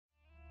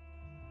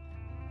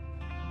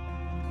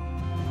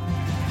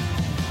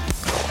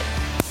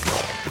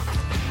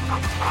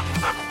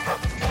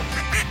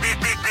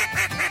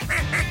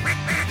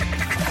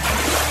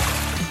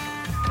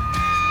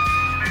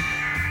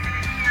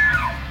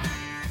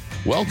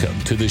Welcome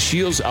to the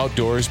Shields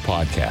Outdoors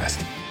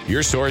Podcast,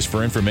 your source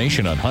for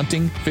information on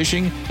hunting,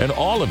 fishing, and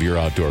all of your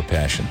outdoor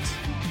passions.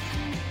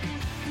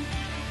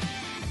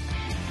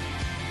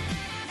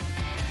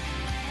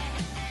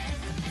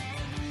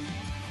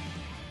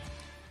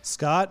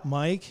 Scott,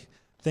 Mike,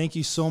 thank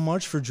you so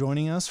much for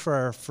joining us for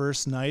our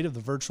first night of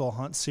the virtual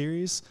hunt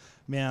series.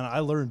 Man,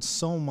 I learned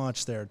so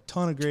much there.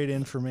 Ton of great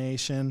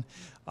information.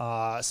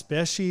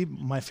 Especially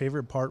my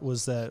favorite part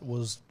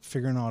was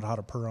figuring out how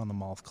to purr on the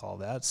mouth call.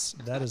 That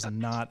is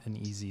not an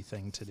easy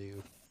thing to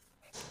do.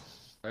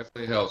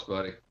 Definitely helps,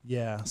 buddy.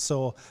 Yeah.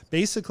 So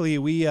basically,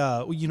 we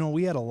had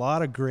a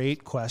lot of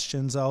great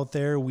questions out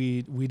there.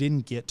 We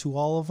didn't get to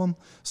all of them.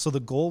 So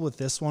the goal with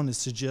this one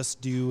is to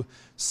just do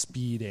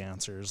speed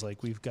answers.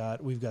 Like we've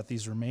got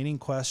these remaining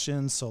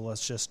questions. So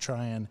let's just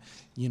try and,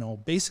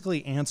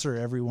 basically answer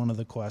every one of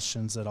the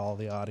questions that all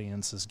the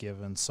audience is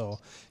given. So,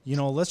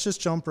 let's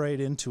just jump right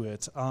into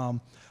it.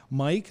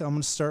 Mike, I'm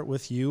going to start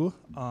with you.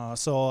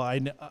 So I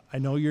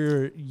know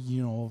you're,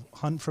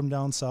 hunting from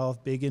down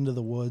south, big into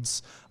the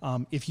woods.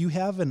 If you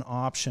have an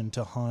option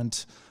to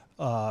hunt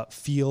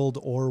field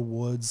or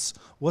woods,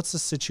 what's the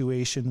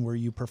situation where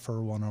you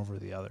prefer one over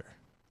the other?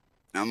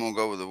 I'm going to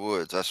go with the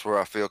woods. That's where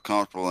I feel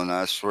comfortable, and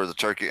that's where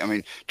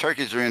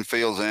turkeys are in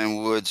fields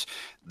and woods.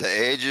 The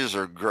edges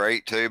are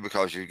great, too,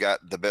 because you've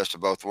got the best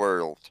of both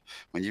worlds.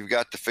 When you've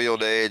got the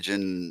field edge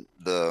and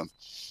the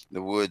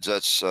woods,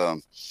 that's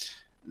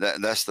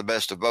the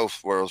best of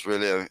both worlds,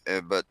 really.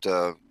 But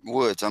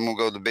woods, I'm going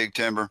to go to the big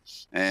timber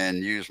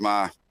and use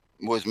my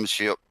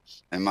woodsmanship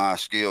and my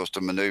skills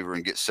to maneuver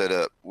and get set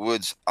up.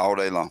 Woods all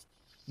day long.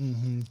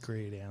 Mm-hmm.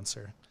 Great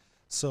answer.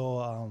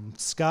 So,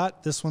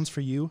 Scott, this one's for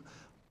you.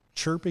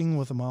 Chirping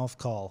with a mouth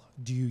call.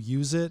 Do you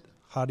use it?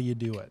 How do you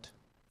do it?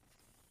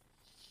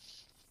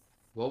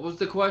 What was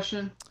the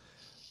question?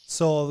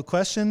 So the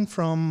question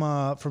from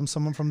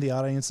someone from the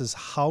audience is,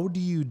 how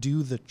do you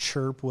do the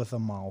chirp with a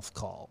mouth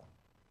call?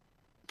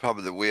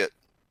 Probably the wit.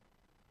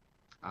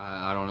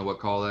 I don't know what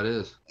call that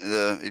is.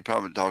 You're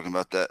probably talking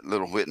about that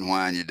little whit and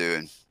whine you're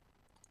doing.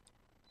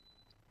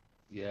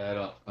 Yeah, I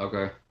don't.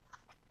 Okay.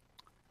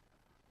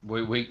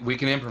 We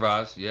can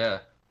improvise. Yeah.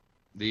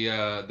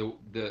 The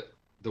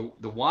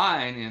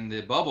whine and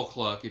the bubble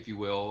cluck, if you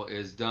will,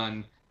 is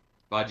done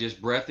by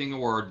just breathing the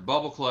word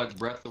bubble cluck,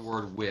 breath the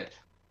word wit.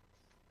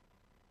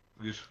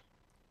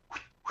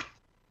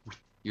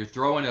 You're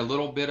throwing a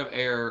little bit of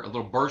air, a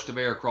little burst of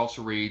air across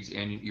the reeds,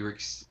 and you're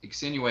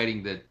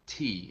extenuating the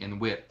T in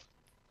wit.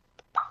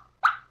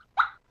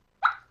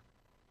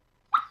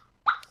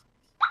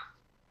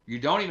 You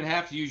don't even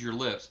have to use your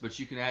lips, but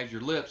you can add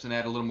your lips and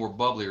add a little more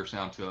bubblier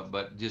sound to it,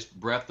 but just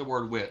breath the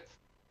word wit.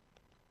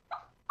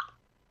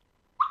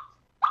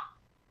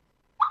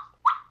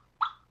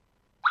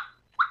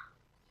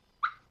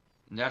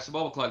 And that's the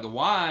bubble cluck. The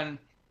whine,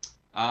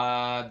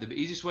 the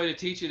easiest way to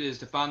teach it is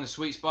to find the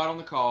sweet spot on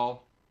the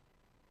call.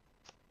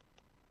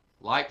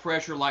 Light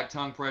pressure, light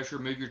tongue pressure.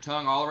 Move your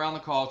tongue all around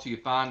the call till you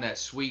find that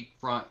sweet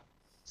front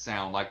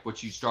sound, like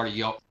what you started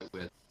yelping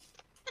with.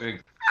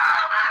 Big.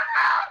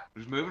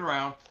 Just moving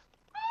around.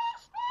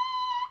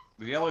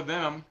 The yellow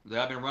venom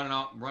that I've been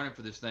running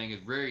for this thing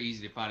is very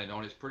easy to find it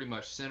on. It's pretty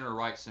much center or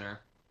right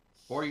center,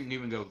 or you can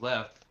even go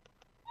left.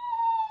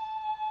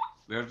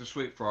 There's the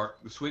sweet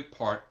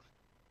part.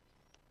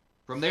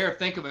 From there,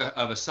 think of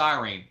a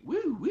siren.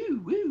 Woo,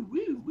 woo, woo,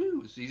 woo,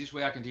 woo. It's the easiest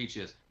way I can teach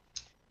this.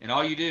 And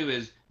all you do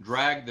is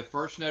drag the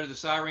first note of the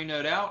siren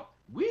note out,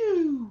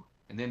 woo,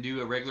 and then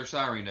do a regular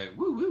siren note,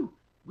 woo, woo,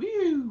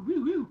 woo,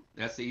 woo, woo.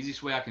 That's the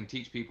easiest way I can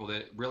teach people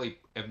that really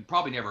have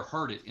probably never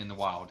heard it in the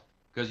wild,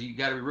 because you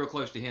got to be real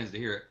close to hens to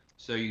hear it.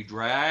 So you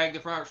drag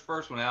the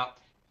first one out,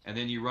 and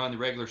then you run the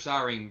regular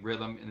siren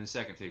rhythm in the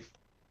second two.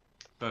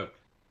 Boom.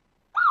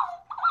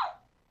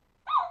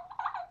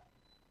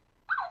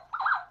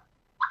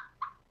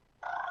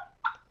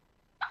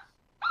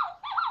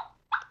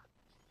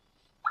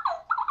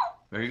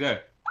 There you go.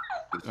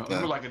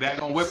 We're like a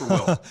daggone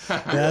whippoorwill.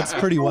 That's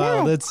pretty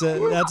wild.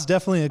 That's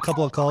definitely a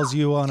couple of calls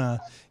you wanna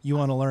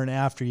learn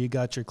after you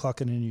got your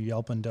clucking and your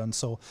yelping done.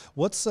 So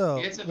what's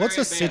a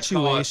situation?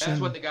 Call.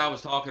 That's what the guy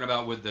was talking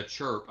about with the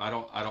chirp.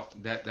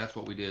 That's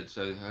what we did.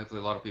 So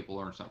hopefully a lot of people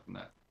learned something from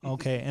that.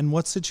 Okay, and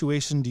what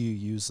situation do you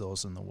use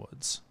those in the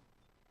woods?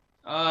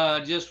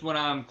 Just when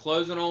I'm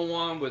closing on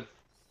one with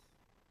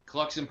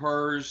clucks and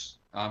purrs.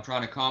 I'm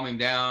trying to calm him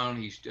down.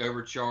 He's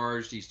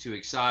overcharged. He's too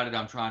excited.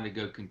 I'm trying to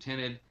go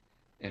contented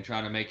and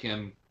trying to make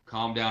him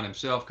calm down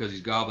himself because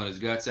he's gobbling his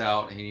guts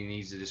out and he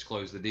needs to just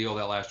close the deal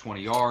that last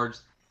 20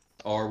 yards.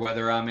 Or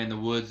whether I'm in the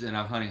woods and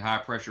I'm hunting high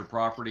pressure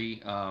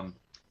property,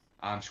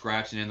 I'm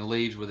scratching in the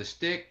leaves with a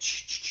stick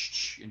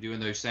and doing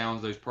those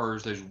sounds, those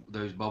purrs,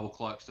 those bubble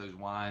clucks, those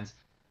whines.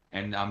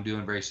 And I'm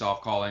doing very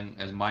soft calling,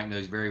 as Mike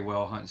knows very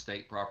well, hunting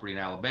state property in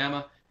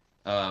Alabama.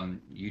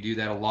 You do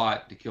that a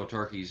lot to kill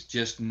turkeys,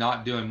 just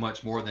not doing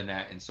much more than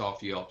that in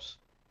soft yelps.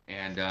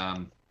 And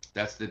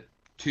that's the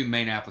two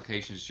main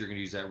applications you're going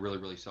to use that really,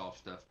 really soft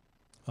stuff.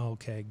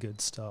 Okay, good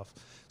stuff.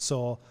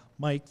 So,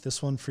 Mike,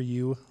 this one for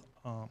you.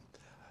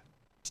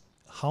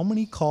 how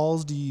many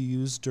calls do you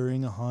use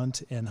during a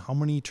hunt, and how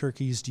many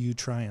turkeys do you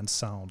try and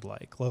sound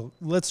like? Well,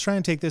 let's try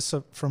and take this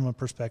from a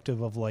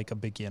perspective of like a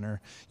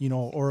beginner,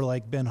 or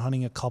like been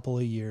hunting a couple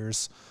of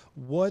years.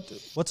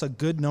 What's a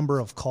good number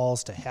of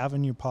calls to have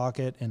in your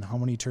pocket, and how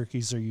many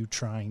turkeys are you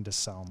trying to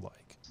sound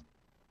like?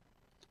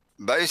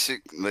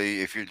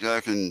 Basically, if you're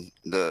talking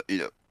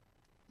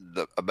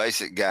a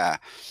basic guy,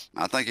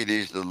 I think he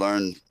needs to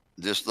learn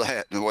just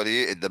that,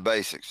 the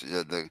basics,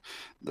 the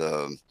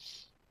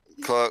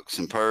clucks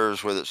and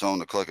purrs, whether it's on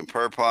the cluck and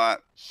purr pot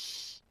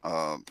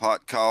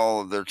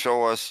call of their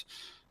choice,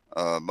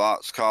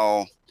 box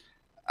call.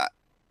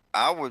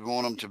 I would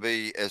want them to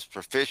be as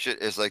proficient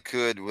as they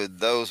could with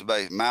those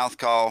mouth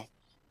call,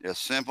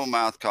 just simple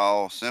mouth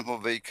call, simple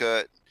V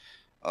cut,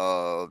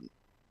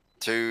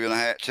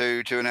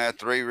 2.5,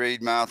 3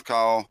 reed mouth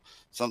call,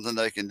 something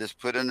they can just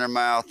put in their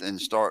mouth and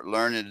start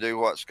learning to do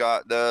what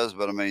Scott does.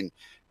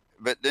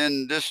 But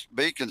then just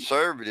be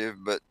conservative.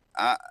 But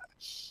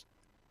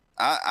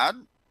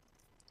I'm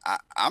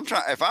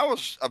trying. If I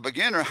was a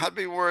beginner, I'd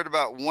be worried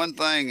about one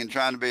thing and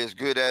trying to be as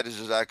good at it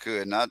as I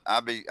could. And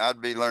I'd be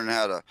learning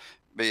how to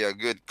be a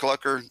good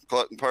cluck and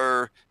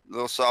purr,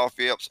 little soft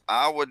yips.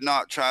 I would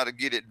not try to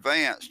get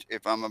advanced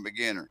if I'm a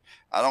beginner.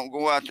 I don't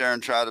go out there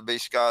and try to be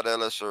Scott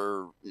Ellis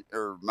or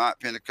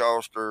Mike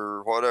Pentecost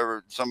or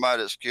whatever,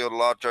 somebody that's killed a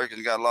lot of turkeys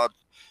and got a lot.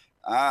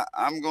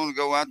 I'm going to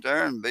go out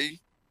there and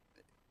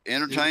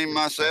entertain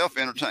myself,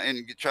 and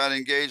try to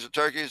engage the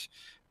turkeys.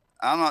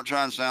 I'm not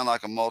trying to sound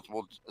like a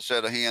multiple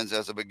set of hens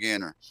as a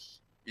beginner.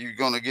 You're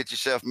going to get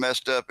yourself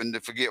messed up and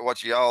to forget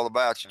what you're all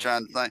about. You're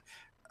trying to think.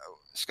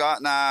 Scott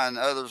and I and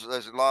others,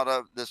 there's a lot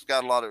of that's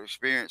got a lot of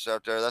experience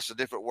out there. That's a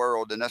different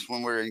world, and that's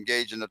when we're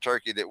engaging the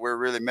turkey that we're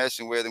really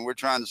messing with, and we're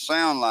trying to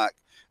sound like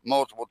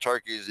multiple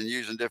turkeys and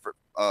using different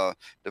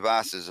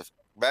devices.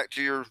 Back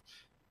to your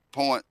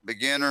point,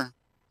 beginner,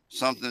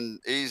 something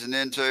easing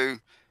into,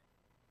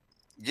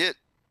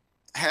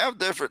 have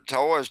different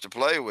toys to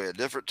play with,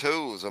 different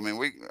tools. I mean,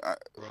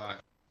 right.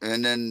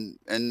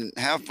 And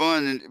have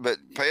fun, but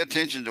pay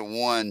attention to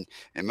one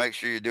and make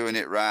sure you're doing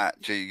it right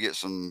till you get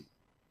some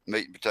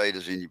meat and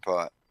potatoes in your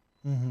pot.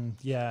 Mm-hmm.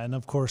 Yeah, and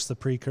of course the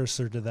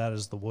precursor to that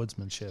is the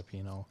woodsmanship.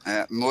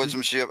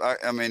 Woodsmanship.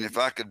 I mean, if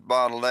I could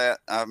bottle that,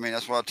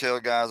 that's what I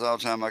tell guys all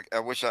the time. I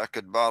wish I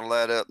could bottle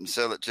that up and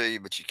sell it to you,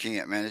 but you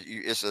can't, man.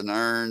 It's an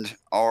earned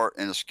art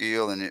and a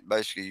skill, and it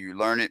basically you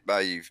learn it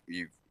by you.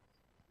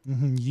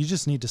 Mm-hmm. You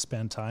just need to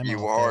spend time. You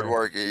were hard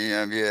working,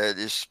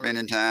 just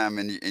spending time,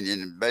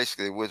 and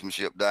basically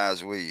woodsmanship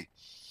dies with you.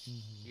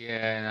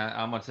 Yeah, and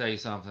I'm gonna tell you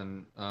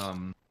something.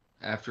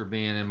 After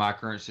being in my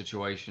current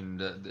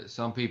situation,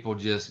 some people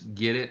just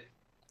get it,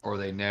 or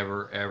they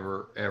never,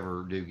 ever,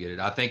 ever do get it.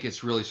 I think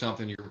it's really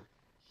something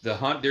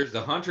there's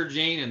the hunter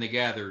gene and the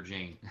gatherer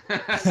gene.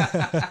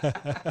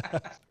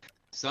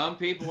 Some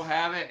people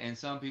have it and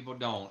some people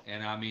don't.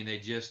 And I mean,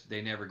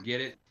 they never get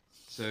it.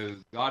 So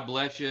God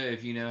bless you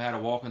if you know how to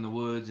walk in the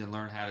woods and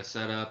learn how to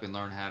set up and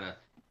learn how to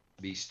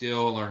be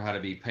still, learn how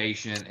to be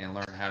patient, and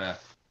learn how to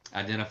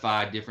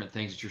identify different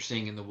things that you're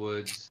seeing in the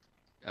woods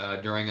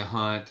during a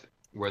hunt,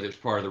 whether it's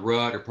part of the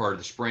rut or part of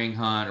the spring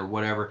hunt or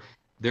whatever.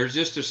 There's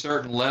just a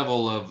certain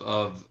level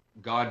of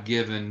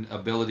God-given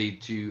ability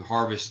to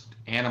harvest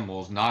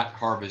animals, not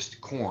harvest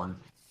corn,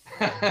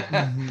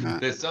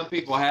 that some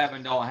people have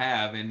and don't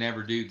have and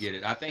never do get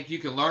it. I think you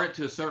can learn it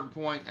to a certain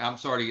point. I'm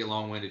sorry to get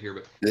long-winded here,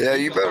 but yeah,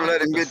 you better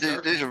let him get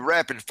these are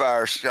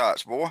rapid-fire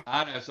shots, boy.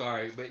 I know,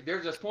 sorry, but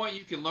there's a point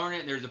you can learn it,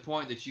 and there's a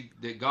point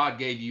that God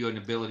gave you an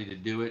ability to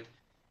do it,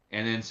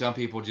 and then some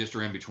people just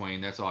are in between.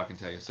 That's all I can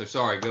tell you. So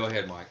sorry, go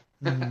ahead, Mike.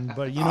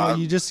 But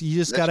you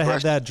just got to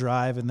have that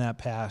drive and that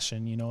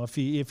passion.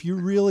 If you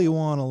really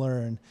want to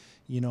learn,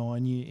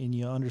 and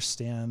you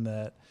understand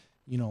that,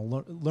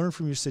 learn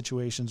from your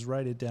situations,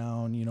 write it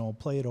down,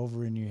 play it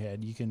over in your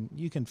head.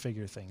 You can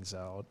figure things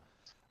out.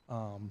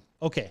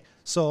 Okay,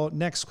 so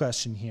next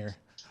question here.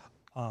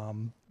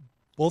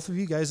 Both of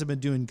you guys have been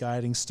doing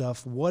guiding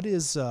stuff.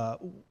 What's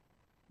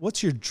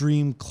your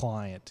dream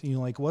client?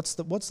 What's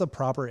the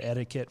proper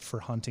etiquette for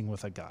hunting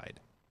with a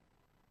guide?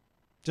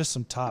 Just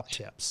some top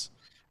tips.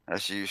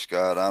 That's you,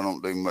 Scott. I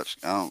don't do much.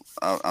 I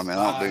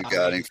don't do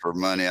guiding for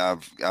money.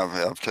 I've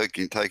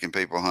taken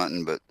people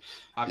hunting, but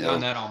I've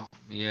done that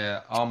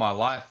all my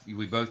life.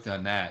 We both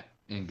done that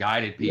and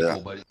guided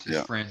people, but it's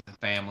just friends and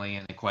family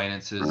and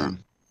acquaintances.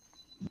 And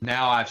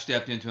now I've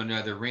stepped into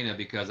another arena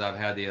because I've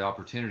had the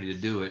opportunity to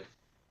do it.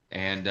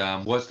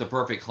 And what's the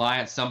perfect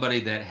client?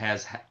 Somebody that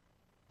has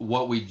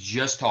what we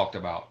just talked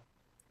about,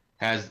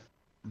 has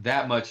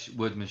that much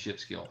woodsmanship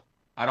skill.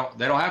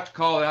 They don't have to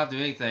call, they don't have to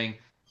do anything.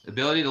 The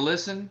ability to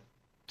listen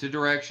to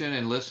direction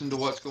and listen to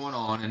what's going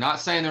on. And not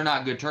saying they're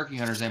not good turkey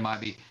hunters, they might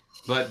be,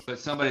 but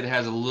somebody that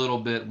has a little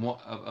bit more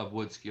of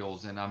wood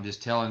skills. And I'm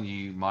just telling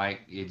you,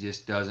 Mike, it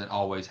just doesn't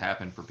always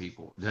happen for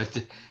people.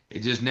 It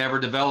just never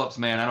develops,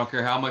 man. I don't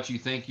care how much you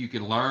think you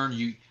can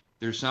learn.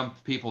 There's some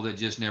people that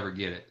just never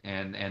get it.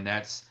 And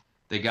that's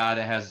the guy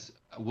that has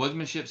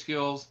woodsmanship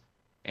skills,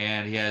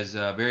 and he has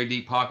very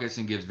deep pockets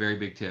and gives very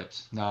big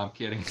tips. No, I'm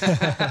kidding.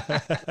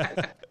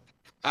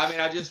 I mean,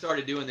 I just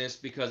started doing this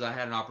because I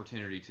had an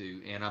opportunity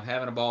to, and I'm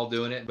having a ball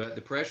doing it. But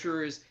the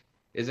pressure is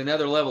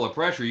another level of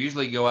pressure.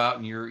 Usually, you go out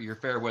and you're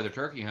fair weather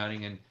turkey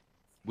hunting, and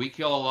we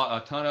kill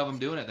a ton of them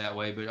doing it that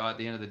way. But at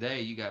the end of the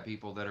day, you got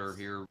people that are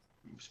here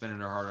spending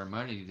their hard-earned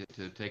money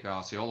to take an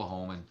Osceola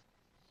home, and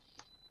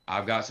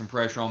I've got some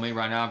pressure on me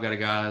right now. I've got a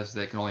guys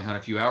that can only hunt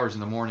a few hours in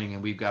the morning,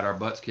 and we've got our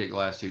butts kicked the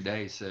last 2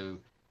 days. So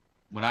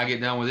when I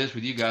get done with this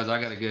with you guys,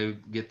 I got to go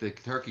get the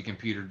turkey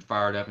computer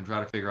fired up and try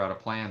to figure out a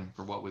plan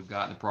for what we've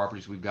got and the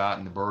properties we've got,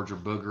 and the birds are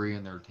boogery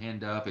and they're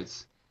tenned up.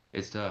 It's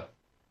tough.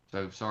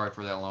 So sorry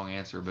for that long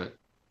answer, but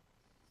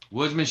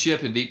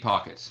woodsmanship and deep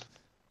pockets.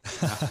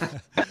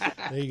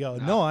 There you go.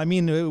 No, I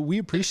mean, we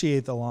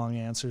appreciate the long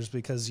answers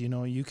because,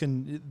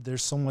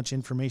 there's so much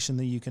information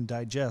that you can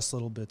digest,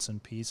 little bits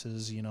and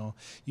pieces. You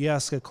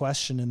ask a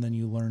question and then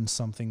you learn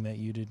something that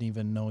you didn't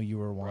even know you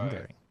were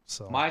wondering. Right.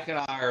 So Mike and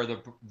I are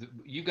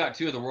you got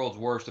two of the world's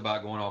worst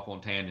about going off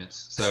on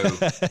tangents. So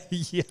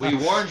yeah. We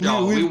warned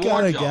y'all. We've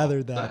kind of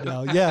gathered that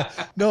now. Yeah.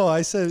 No,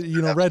 I said,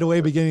 right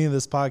away, beginning of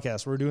this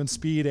podcast, we're doing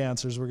speed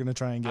answers. We're going to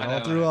try and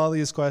get through all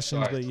these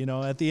questions. Sorry.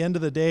 But, at the end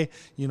of the day,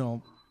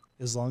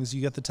 as long as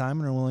you get the time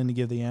and are willing to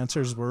give the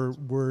answers, we're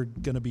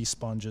going to be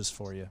sponges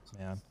for you,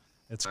 man.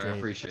 It's great. I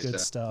appreciate Good that.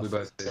 stuff. We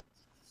both do.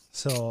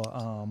 So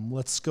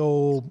let's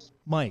go,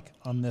 Mike,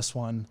 on this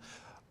one.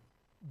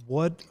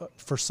 What,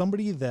 for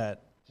somebody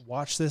that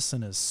watched this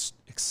and is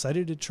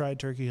excited to try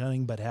turkey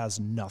hunting but has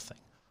nothing,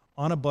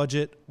 on a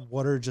budget,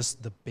 what are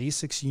just the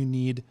basics you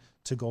need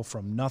to go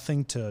from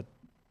nothing to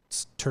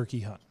turkey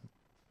hunting?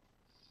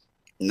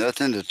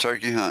 Nothing to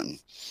turkey hunting.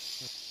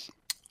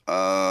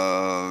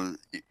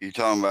 You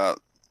talking about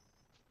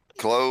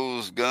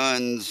clothes,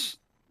 guns,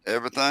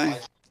 everything?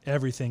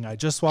 Everything. I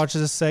just watched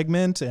this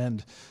segment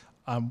and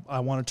I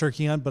want a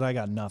turkey hunt, but I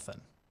got nothing.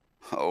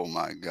 Oh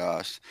my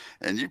gosh!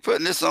 And you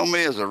putting this on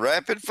me as a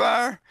rapid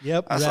fire?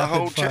 Yep, that's a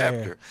whole fire.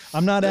 Chapter.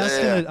 I'm not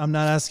asking. I'm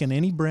not asking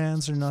any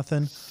brands or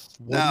nothing.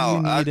 What do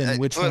you need and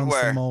which one's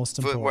the most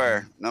important?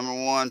 Footwear.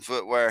 Number one,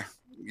 footwear.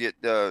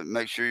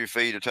 Make sure your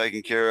feet are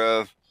taken care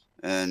of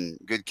and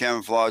good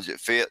camouflage that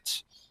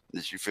fits,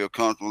 that you feel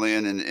comfortable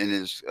in and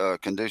is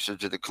conducive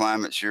to the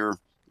climates you're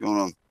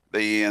going to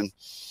be in.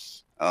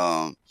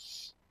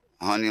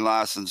 Hunting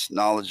license,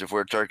 knowledge of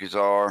where turkeys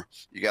are.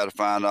 You got to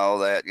find all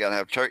that. You got to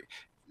have turkey.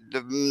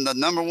 The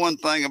number one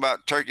thing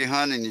about turkey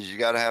hunting is you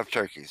got to have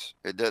turkeys.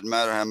 It doesn't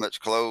matter how much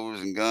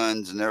clothes and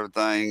guns and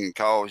everything and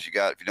calls you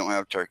got if you don't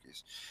have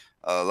turkeys.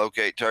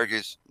 Locate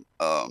turkeys,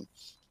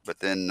 but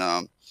then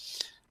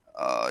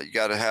you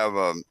got to have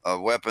a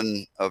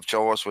weapon of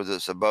choice, whether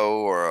it's a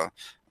bow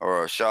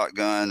or a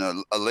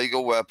shotgun, a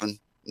legal weapon.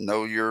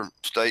 Know your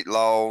state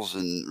laws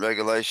and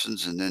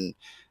regulations, and then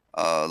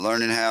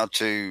learning how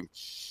to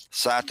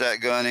sight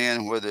that gun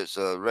in, whether it's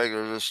a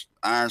regular just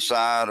iron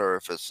sight or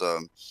if it's a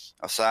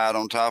sight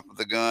on top of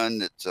the gun.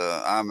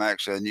 That I'm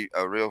actually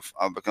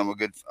I've become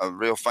a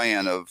real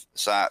fan of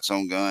sights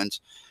on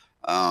guns,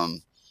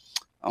 on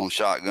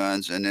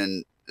shotguns, and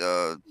then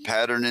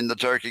patterning the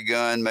turkey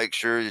gun. Make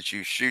sure that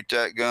you shoot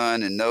that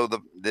gun and know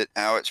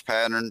how it's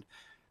patterned.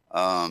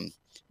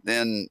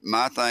 Then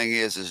my thing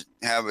is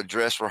have a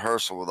dress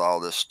rehearsal with all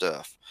this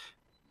stuff.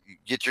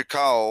 Get your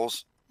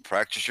calls.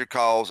 Practice your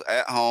calls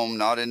at home,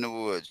 not in the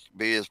woods.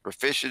 Be as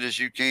proficient as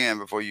you can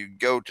before you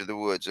go to the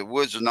woods. The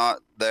woods are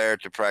not there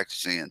to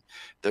practice in.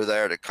 They're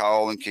there to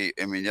call and kill.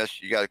 I mean,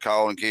 yes, you got to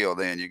call and kill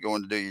then. You're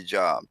going to do your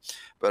job.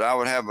 But I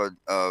would have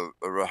a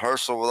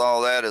rehearsal with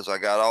all that as I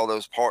got all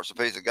those parts and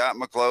pieces. I got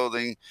my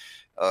clothing,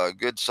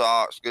 good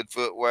socks, good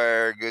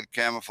footwear, good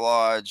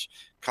camouflage,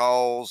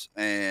 calls,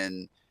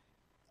 and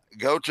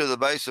go to the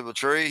base of a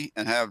tree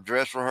and have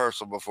dress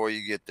rehearsal before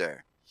you get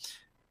there.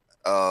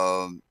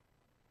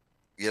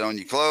 Get on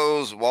your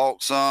clothes,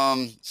 walk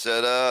some,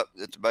 set up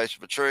at the base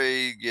of a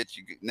tree, get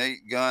your neat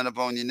gun up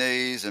on your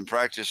knees and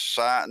practice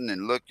sighting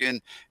and looking,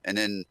 and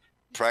then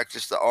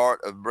practice the art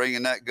of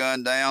bringing that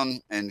gun down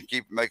and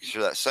keep making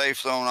sure that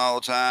safe zone all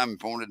the time,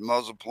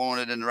 muzzle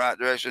pointed in the right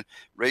direction,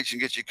 reach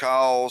and get your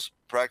calls,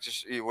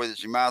 practice whether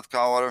it's your mouth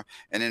call or whatever,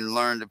 and then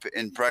learn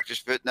and practice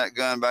putting that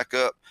gun back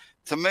up.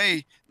 To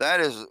me, that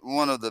is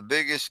one of the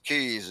biggest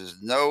keys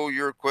is know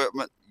your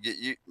equipment,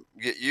 get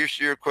used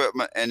to your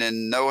equipment, and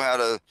then know how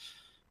to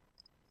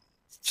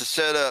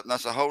set up. And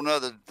that's a whole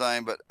nother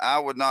thing, but I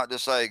would not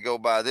just say go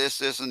buy this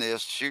and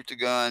this, shoot the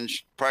gun,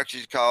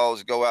 practice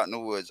calls, go out in the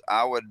woods.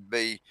 I would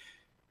be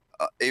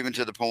even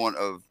to the point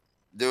of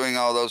doing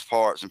all those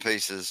parts and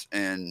pieces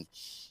and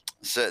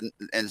sitting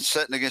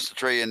against the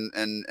tree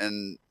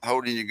and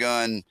holding your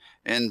gun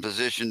in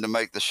position to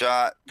make the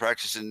shot,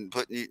 practicing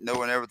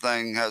knowing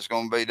everything how it's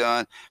going to be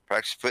done,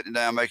 practice putting it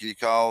down, making your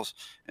calls,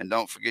 and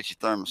don't forget your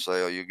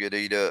thermocell. You'll get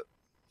eat up.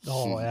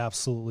 Oh,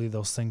 absolutely.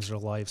 Those things are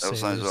lifesavers,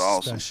 those things are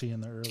awesome. Especially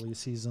in the early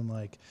season,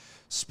 like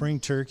spring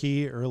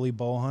turkey, early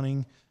bow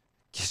hunting.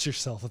 Get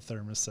yourself a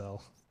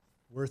thermocell.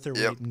 Worth their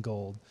weight in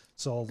gold.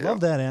 So I love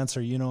that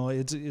answer.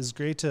 It's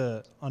great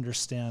to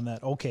understand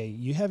that, okay,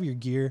 you have your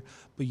gear,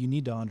 but you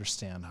need to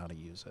understand how to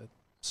use it.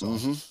 So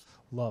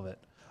love it.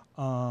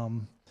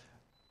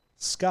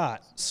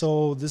 Scott,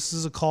 so this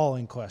is a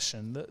calling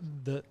question.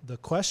 The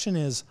question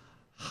is,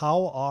 how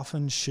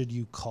often should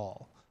you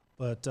call?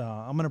 But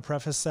I'm going to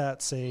preface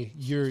that, say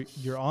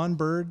you're on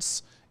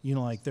birds,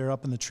 like they're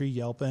up in the tree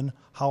yelping.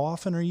 How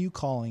often are you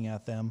calling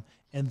at them?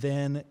 And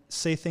then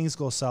say things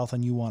go south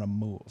and you want to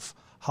move.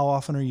 How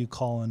often are you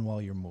calling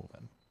while you're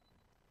moving?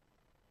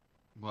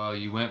 Well,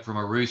 you went from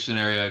a roost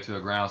scenario to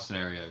a ground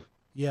scenario.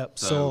 Yep.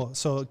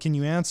 So can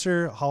you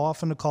answer how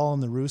often to call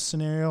in the roost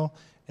scenario,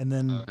 and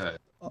then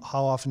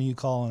how often do you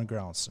call in a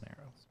ground scenario?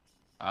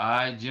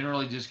 I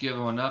generally just give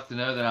them enough to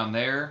know that I'm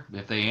there.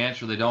 If they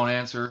answer, they don't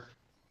answer.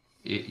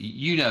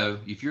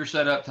 If you're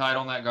set up tight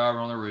on that gobbler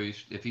on the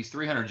roost, if he's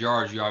 300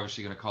 yards, you're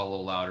obviously going to call a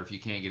little louder if you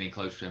can't get any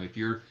closer to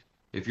him.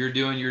 If you're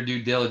doing your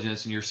due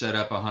diligence and you're set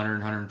up 100,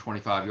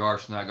 125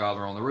 yards from that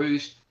gobbler on the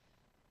roost,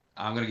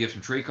 I'm going to give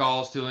some tree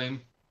calls to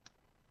him.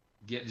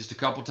 Get just a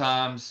couple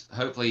times.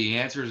 Hopefully he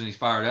answers and he's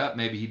fired up.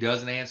 Maybe he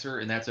doesn't answer,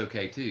 and that's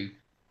okay too.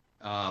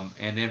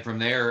 And then from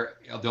there,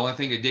 the only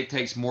thing that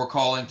dictates more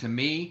calling to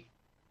me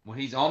when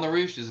he's on the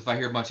roost is if I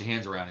hear a bunch of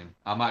hens around him.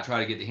 I might try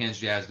to get the hens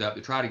jazzed up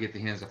to try to get the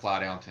hens to fly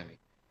down to me.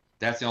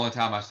 That's the only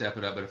time I step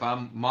it up. But if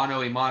I'm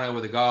mano-a-mano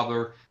with a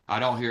gobbler, I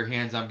don't hear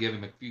hens, I'm giving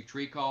him a few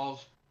tree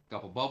calls, a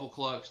couple bubble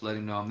clucks, let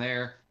him know I'm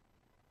there.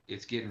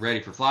 It's getting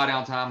ready for fly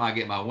down time. I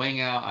get my wing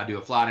out. I do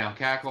a fly down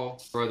cackle,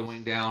 throw the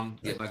wing down,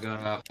 get my gun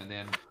up, and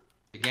then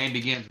the game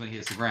begins when he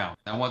hits the ground.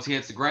 Now, once he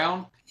hits the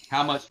ground,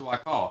 how much do I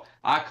call?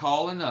 I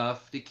call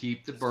enough to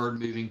keep the bird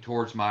moving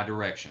towards my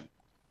direction.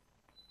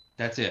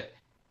 That's it.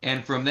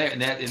 And from there,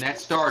 and that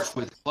starts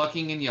with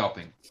clucking and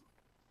yelping.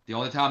 The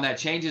only time that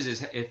changes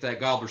is if that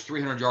gobbler's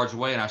 300 yards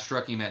away and I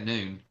struck him at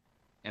noon,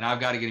 and I've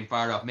got to get him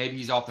fired off. Maybe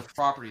he's off the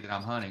property that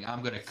I'm hunting.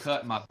 I'm going to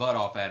cut my butt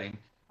off at him.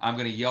 I'm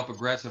going to yelp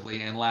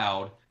aggressively and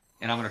loud,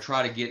 and I'm going to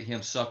try to get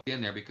him sucked in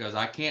there because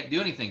I can't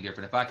do anything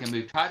different. If I can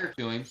move tighter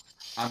to him,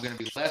 I'm going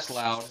to be less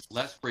loud,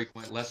 less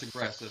frequent, less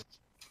aggressive,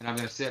 and I'm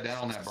going to sit down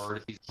on that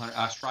bird. If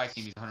I strike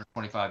him, he's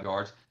 125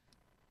 yards.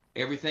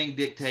 Everything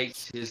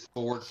dictates his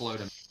forward flow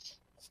to me.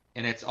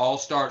 And it all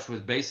starts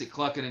with basic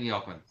clucking and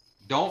yelping.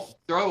 Don't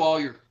throw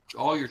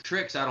all your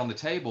tricks out on the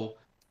table.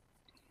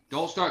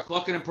 Don't start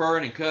clucking and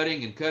purring and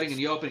cutting and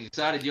yelping,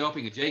 excited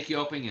yelping and Jake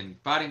yelping and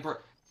fighting.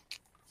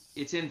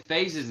 It's in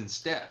phases and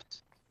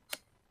steps.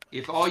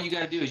 If all you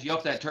got to do is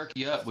yelp that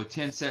turkey up with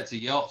 10 sets of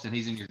yelps and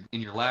he's in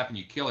your lap and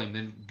you kill him,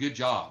 then good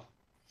job.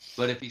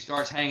 But if he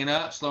starts hanging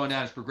up, slowing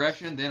down his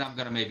progression, then I'm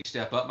going to maybe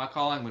step up my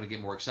calling. I'm going to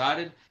get more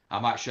excited. I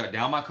might shut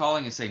down my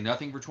calling and say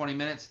nothing for 20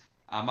 minutes.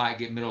 I might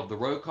get middle of the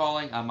road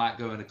calling. I might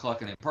go into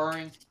clucking and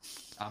purring.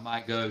 I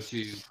might go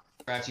to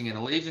scratching in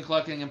the leaves and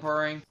clucking and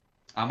purring.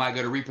 I might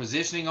go to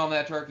repositioning on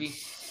that turkey.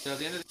 So at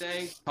the end of the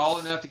day, call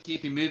enough to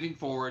keep him moving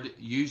forward.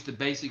 Use the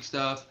basic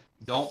stuff.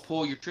 Don't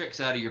pull your tricks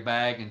out of your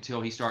bag until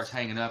he starts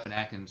hanging up and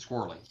acting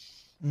squirrely.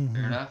 Mm-hmm.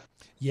 Fair enough?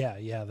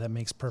 Yeah, that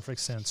makes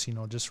perfect sense.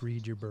 Just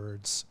read your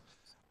birds.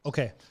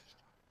 Okay.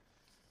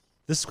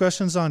 This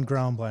question's on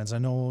ground blinds. I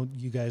know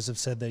you guys have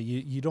said that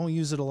you don't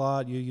use it a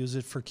lot. You use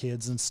it for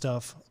kids and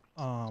stuff.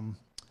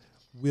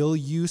 Will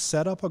you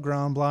set up a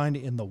ground blind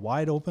in the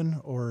wide open,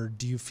 or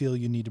do you feel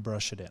you need to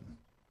brush it in?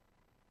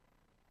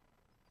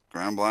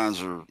 Ground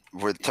blinds are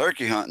with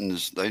turkey hunting.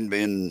 They can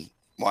be in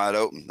wide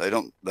open. They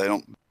don't.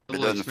 It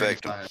doesn't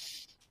affect them.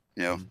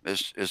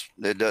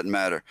 It doesn't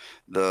matter.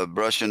 The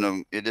brushing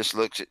them, it just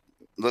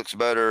looks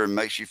better and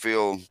makes you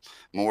feel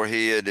more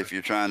hid if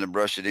you're trying to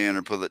brush it in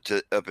or pull it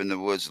up in the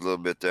woods a little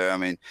bit there. I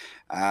mean,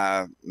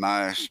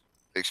 my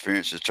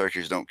experience is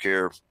turkeys don't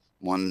care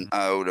one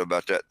iota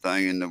about that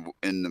thing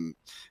in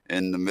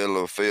the middle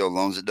of a field, as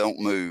long as it don't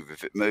move.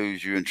 If it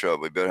moves, you're in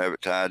trouble. You better have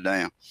it tied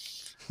down.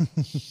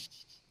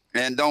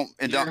 And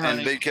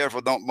be careful.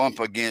 Don't bump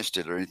against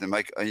it or anything.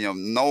 Make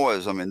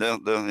noise. I mean, they'll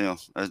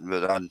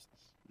but I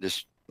just,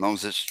 as long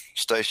as it's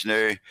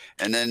stationary,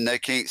 and then they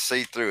can't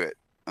see through it.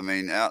 I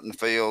mean, out in the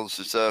fields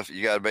and stuff,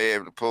 you got to be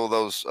able to pull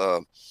those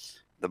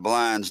the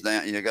blinds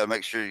down. You got to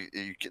make sure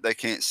they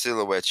can't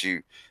silhouette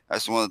you.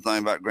 That's one of the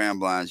things about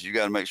ground blinds. You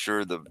got to make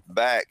sure the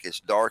back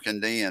is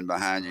darkened in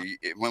behind you.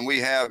 When we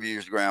have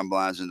used ground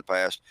blinds in the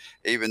past,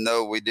 even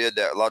though we did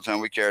that, a lot of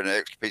times we carried an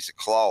extra piece of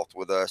cloth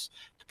with us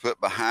to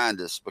put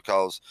behind us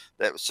because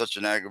that was such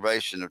an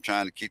aggravation of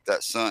trying to keep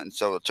that sun. And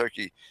so the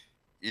turkey,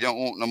 you don't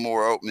want no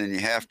more open than you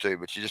have to,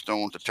 but you just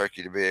don't want the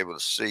turkey to be able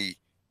to see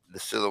the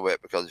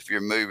silhouette, because if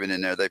you're moving in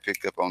there, they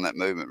pick up on that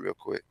movement real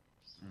quick.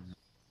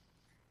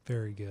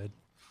 Very good.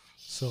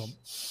 So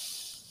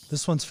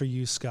this one's for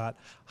you, Scott.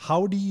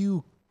 How do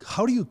you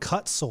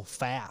cut so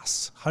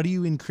fast? How do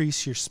you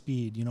increase your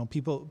speed?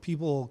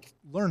 People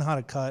learn how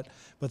to cut,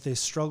 but they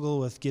struggle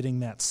with getting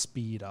that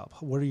speed up.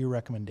 What are your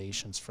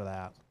recommendations for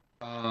that?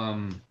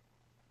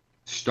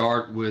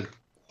 Start with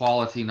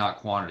quality, not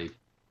quantity.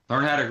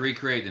 Learn how to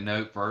recreate the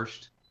note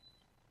first.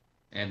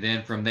 And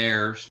then from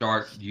there,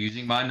 start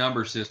using my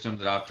number system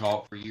that I've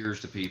taught for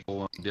years to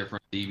people on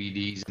different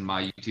DVDs and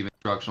my YouTube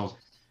instructionals.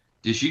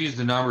 Just use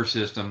the number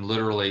system,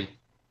 literally.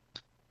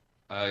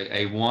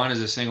 A 1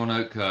 is a single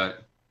note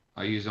cut.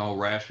 I use an old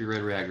raspy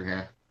red ragger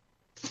here.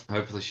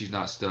 Hopefully she's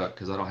not stuck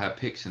because I don't have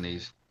picks in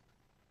these.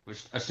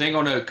 which a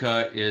single note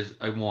cut is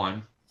a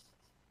 1.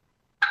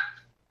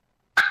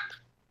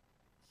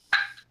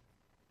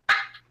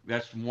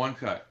 That's one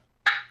cut.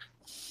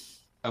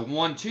 A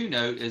 1-2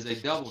 note is a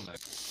double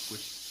note,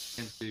 which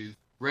tends to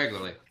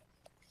regularly.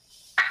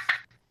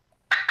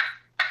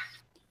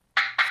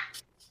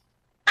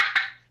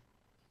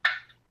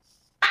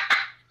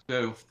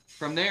 So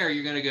from there,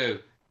 you're going to go,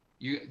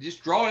 you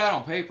just draw it out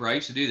on paper. I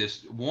used to do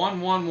this.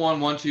 1, 1, 1,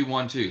 1, 2,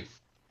 1, 2.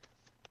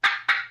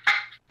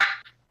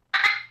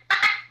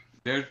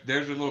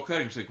 There's a little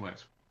cutting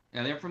sequence.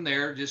 And then from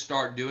there, just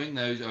start doing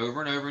those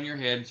over and over in your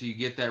head until you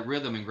get that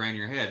rhythm ingrained in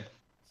your head.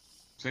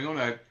 Single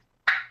note.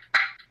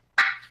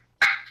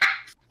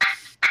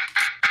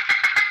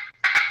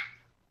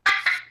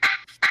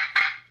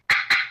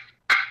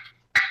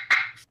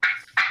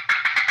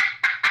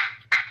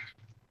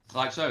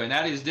 Like so. And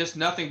that is just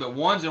nothing but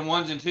 1s and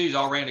 1s and 2s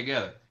all ran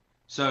together.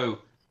 So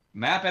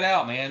map it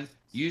out, man.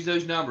 Use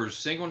those numbers,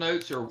 single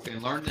notes,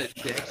 and learn to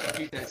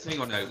execute that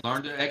single note.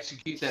 Learn to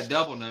execute that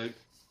double note.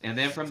 And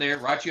then from there,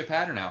 write you a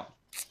pattern out.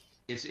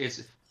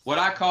 It's what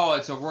I call,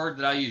 it's a word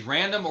that I use,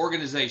 random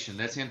organization.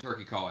 That's hen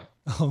turkey calling.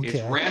 Okay.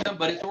 It's random,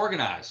 but it's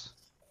organized.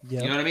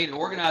 Yep. You know what I mean?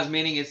 Organized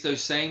meaning it's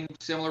those same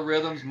similar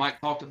rhythms.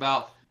 Mike talked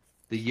about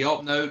the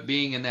yelp note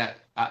being in that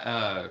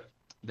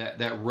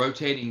that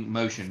rotating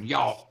motion.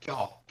 Yaw,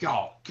 yaw,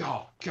 yaw,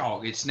 yaw,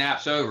 yaw. It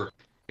snaps over.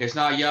 It's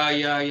not ya,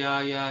 ya,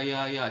 ya, ya,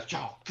 ya, ya. It's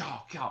yaw,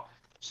 yaw, yaw.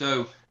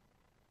 So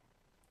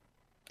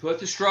put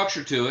the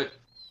structure to it.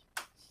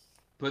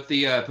 Put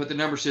the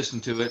number system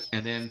to it,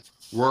 and then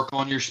work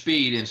on your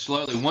speed and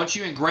slowly. Once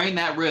you ingrain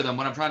that rhythm,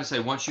 what I'm trying to say,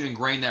 once you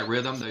ingrain that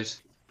rhythm, those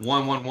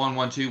 1, 1, 1,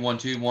 1, 2, 1,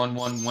 2, 1,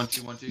 1, 1,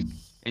 2, 1, 2,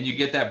 and you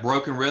get that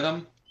broken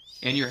rhythm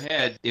in your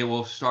head, it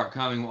will start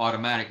coming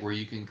automatic where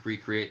you can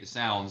recreate the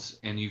sounds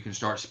and you can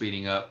start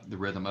speeding up the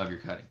rhythm of your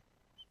cutting.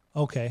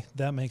 Okay,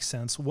 that makes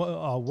sense.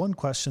 One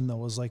question though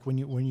was like when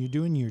you're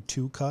doing your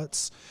 2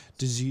 cuts,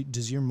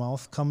 does your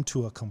mouth come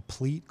to a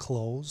complete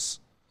close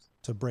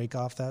to break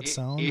off that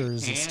sound, or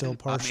is it still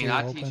partially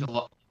open?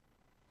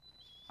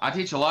 I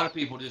teach a lot of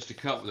people just to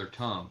cut with their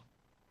tongue,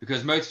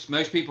 because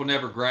most people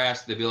never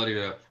grasp the ability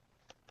to.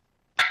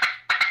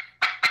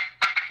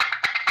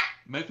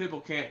 Most people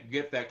can't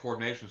get that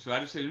coordination, so I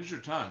just say use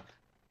your tongue.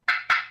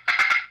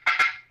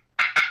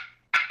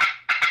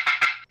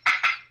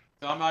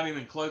 So I'm not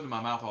even closing my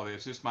mouth all this.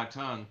 It's just my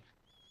tongue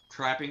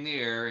trapping the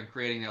air and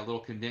creating that little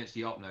condensed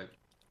yelp note.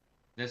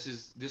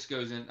 This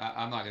goes in.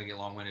 I'm not going to get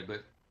long-winded,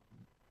 but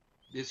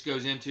this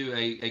goes into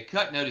a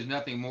cut note is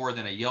nothing more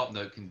than a yelp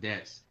note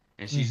condensed,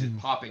 and she's just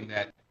popping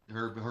that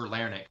her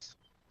larynx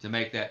to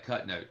make that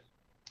cut note.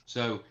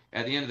 So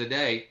at the end of the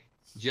day,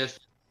 just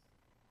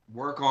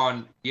work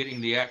on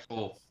getting the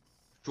actual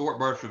short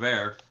bursts of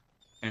air,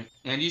 and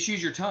just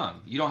use your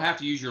tongue. You don't have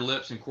to use your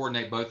lips and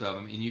coordinate both of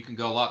them, and you can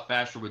go a lot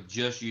faster with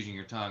just using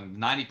your tongue.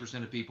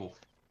 90% of people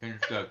can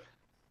just go.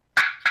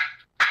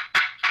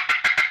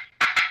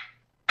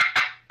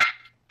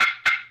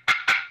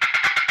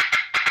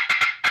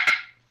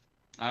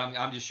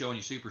 I'm just showing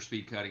you super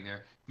speed cutting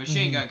there.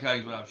 Machine gun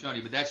cutting is what I'm showing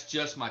you, but that's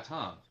just my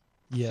tongue.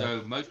 Yeah.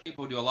 So most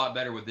people do a lot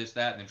better with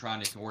that than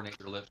trying to coordinate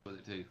their lips with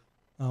it too.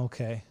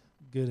 Okay.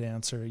 Good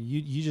answer.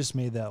 You just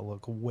made that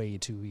look way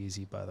too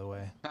easy, by the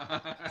way.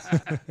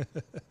 A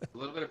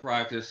little bit of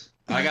practice.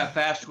 I got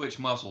fast twitch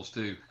muscles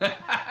too.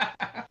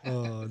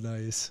 Oh,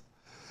 nice.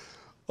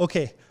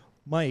 Okay,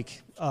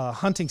 Mike,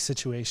 hunting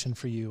situation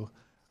for you.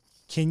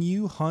 Can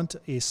you hunt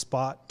a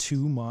spot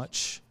too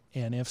much?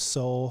 And if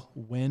so,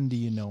 when do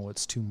you know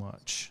it's too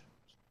much?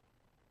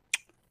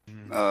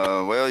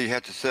 Well, you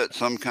have to set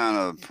some kind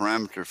of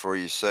parameter for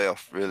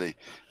yourself, really.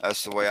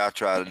 That's the way I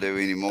try to do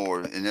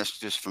anymore. And that's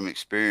just from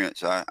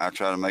experience. I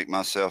try to make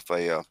myself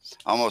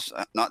almost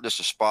not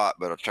just a spot,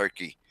 but a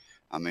turkey.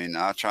 I mean,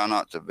 I try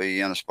not to be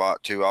in a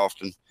spot too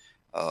often.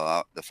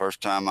 The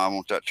first time I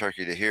want that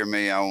turkey to hear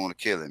me, I want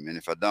to kill him. And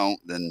if I don't,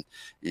 then,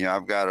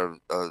 I've got a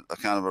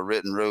kind of a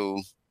written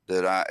rule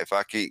that if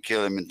I can't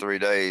kill him in 3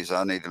 days,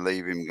 I need to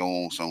leave him and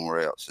go on somewhere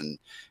else and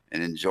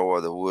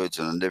enjoy the woods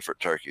and a different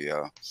turkey.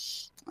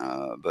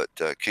 But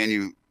can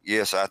you?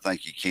 Yes, I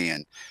think you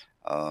can.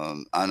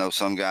 I know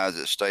some guys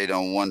that stayed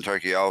on one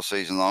turkey all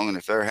season long, and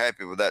if they're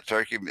happy with that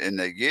turkey and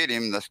they get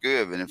him, that's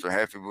good. And if they're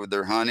happy with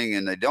their hunting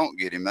and they don't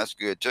get him, that's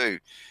good too.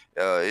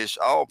 It's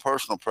all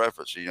personal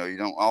preference. You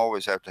don't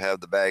always have to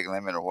have the bag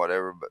limit or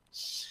whatever, but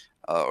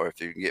or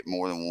if you can get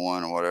more than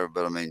one or whatever.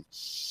 But I mean,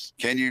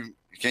 can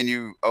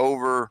you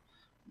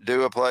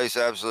overdo a place?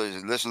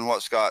 Absolutely. Listen to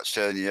what Scott's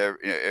telling you.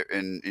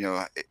 And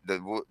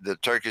the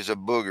turkeys are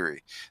boogery.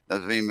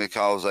 That's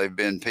because they've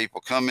been people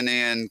coming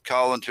in,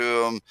 calling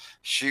to them,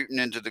 shooting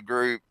into the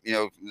group.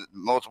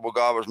 Multiple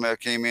gobblers may have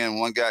came in,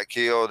 one got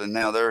killed, and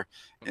now they're,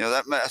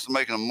 that's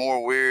making them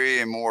more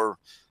weary and more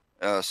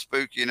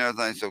spooky and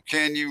everything. So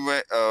can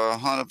you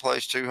hunt a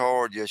place too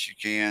hard? Yes, you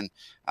can.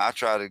 I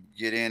try to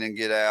get in and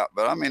get out,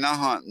 but I mean, I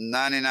hunt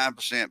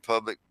 99%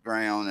 public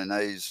ground, and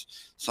there's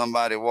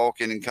somebody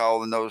walking and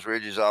calling those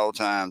ridges all the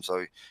time.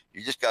 So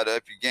you just got to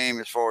up your game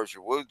as far as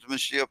your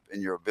woodsmanship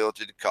and your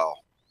ability to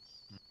call.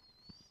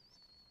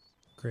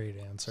 Great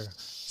answer.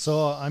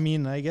 So, I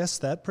mean, I guess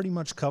that pretty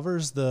much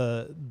covers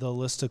the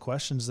list of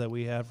questions that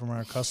we had from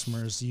our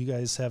customers. Do you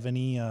guys have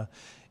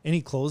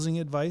any closing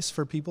advice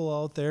for people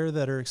out there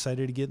that are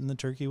excited to get in the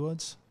turkey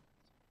woods?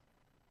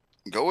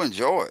 Go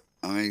enjoy it.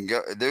 I mean,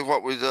 go, do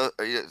what we've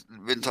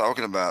been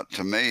talking about.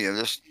 To me, and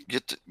just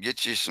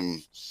get you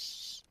some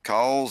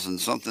calls and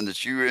something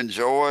that you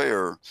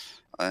enjoy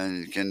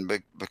and can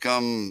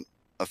become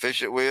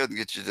efficient with.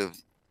 Get you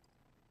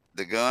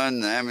the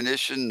gun, the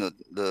ammunition,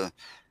 the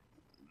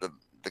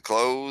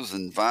clothes,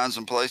 and find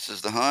some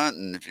places to hunt.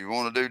 And if you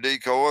want to do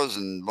decoys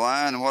and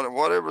blind and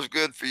whatever's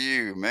good for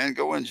you, man,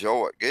 go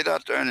enjoy it. Get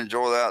out there and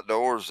enjoy the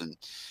outdoors, and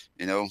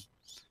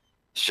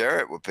share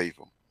it with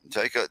people.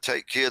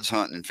 Take kids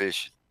hunting and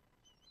fishing.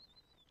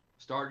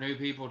 Start new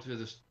people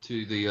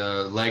to the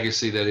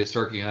legacy that is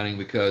turkey hunting,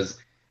 because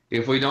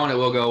if we don't, it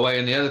will go away.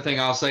 And the other thing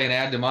I'll say and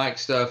add to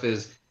Mike's stuff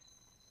is,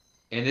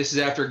 and this is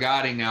after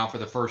guiding now for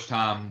the first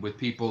time with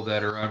people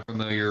that are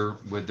unfamiliar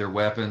with their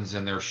weapons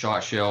and their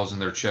shot shells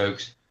and their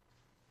chokes,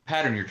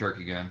 pattern your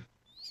turkey gun.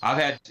 I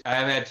have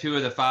had 2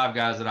 of the 5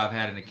 guys that I've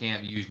had in the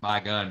camp use my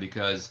gun,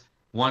 because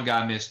one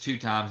guy missed 2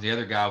 times. The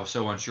other guy was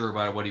so unsure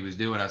about what he was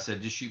doing. I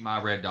said, just shoot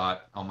my red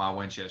dot on my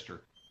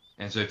Winchester.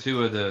 And so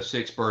 2 of the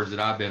 6 birds that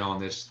I've been on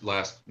this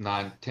last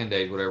 9-10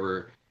 days,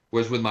 whatever,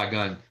 was with my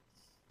gun.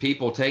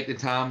 People, take the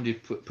time to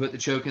put the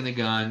choke in the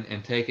gun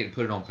and take it and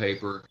put it on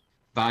paper.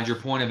 Find your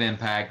point of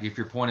impact. If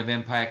your point of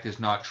impact is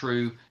not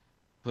true,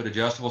 put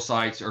adjustable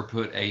sights or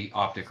put a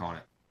optic on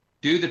it.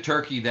 Do the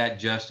turkey that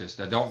justice.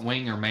 Now, don't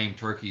wing or maim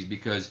turkeys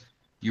because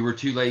you were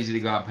too lazy to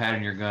go out and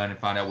pattern your gun and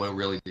find out what it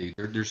really do.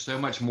 There's so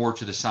much more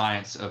to the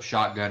science of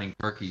shotgunning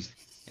turkeys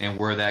and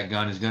where that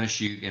gun is going to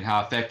shoot and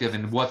how effective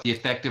and what the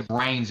effective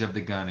range of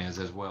the gun is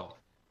as well.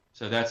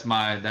 So that's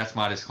my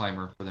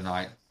disclaimer for the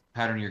night.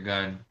 Pattern your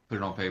gun, put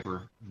it on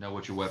paper, know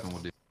what your weapon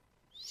will do.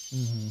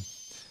 Mm-hmm.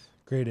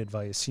 Great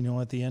advice.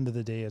 At the end of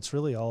the day, it's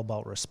really all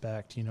about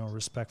respect,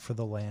 respect for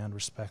the land,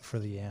 respect for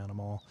the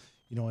animal.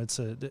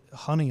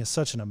 Hunting is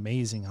such an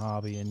amazing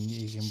hobby, and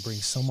you can bring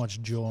so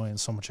much joy and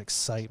so much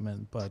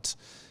excitement, but,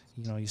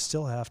 you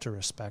still have to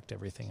respect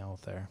everything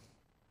out there.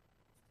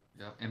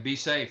 Yep. And be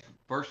safe.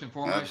 First and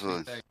foremost,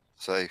 absolutely. Be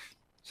safe.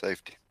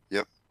 Safety.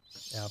 Yep.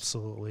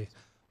 Absolutely.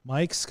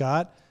 Mike,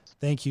 Scott,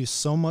 thank you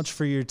so much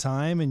for your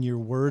time and your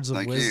words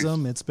of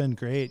wisdom. It's been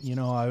great.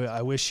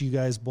 I wish you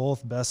guys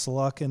both best of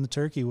luck in the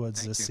turkey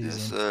woods this season.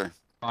 Yes, sir.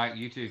 Mike,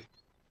 you too.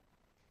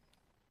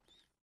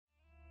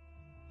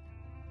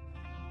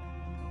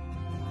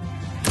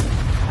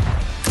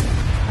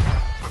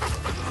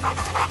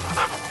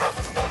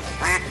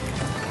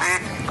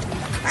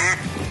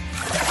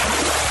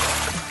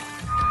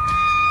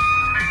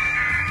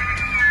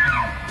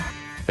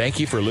 Thank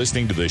you for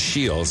listening to the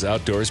Scheels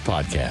Outdoors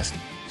Podcast.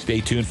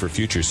 Stay tuned for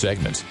future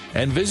segments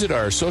and visit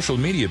our social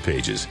media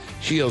pages,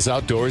 Scheels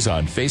Outdoors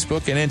on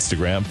Facebook and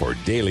Instagram, for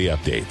daily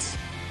updates.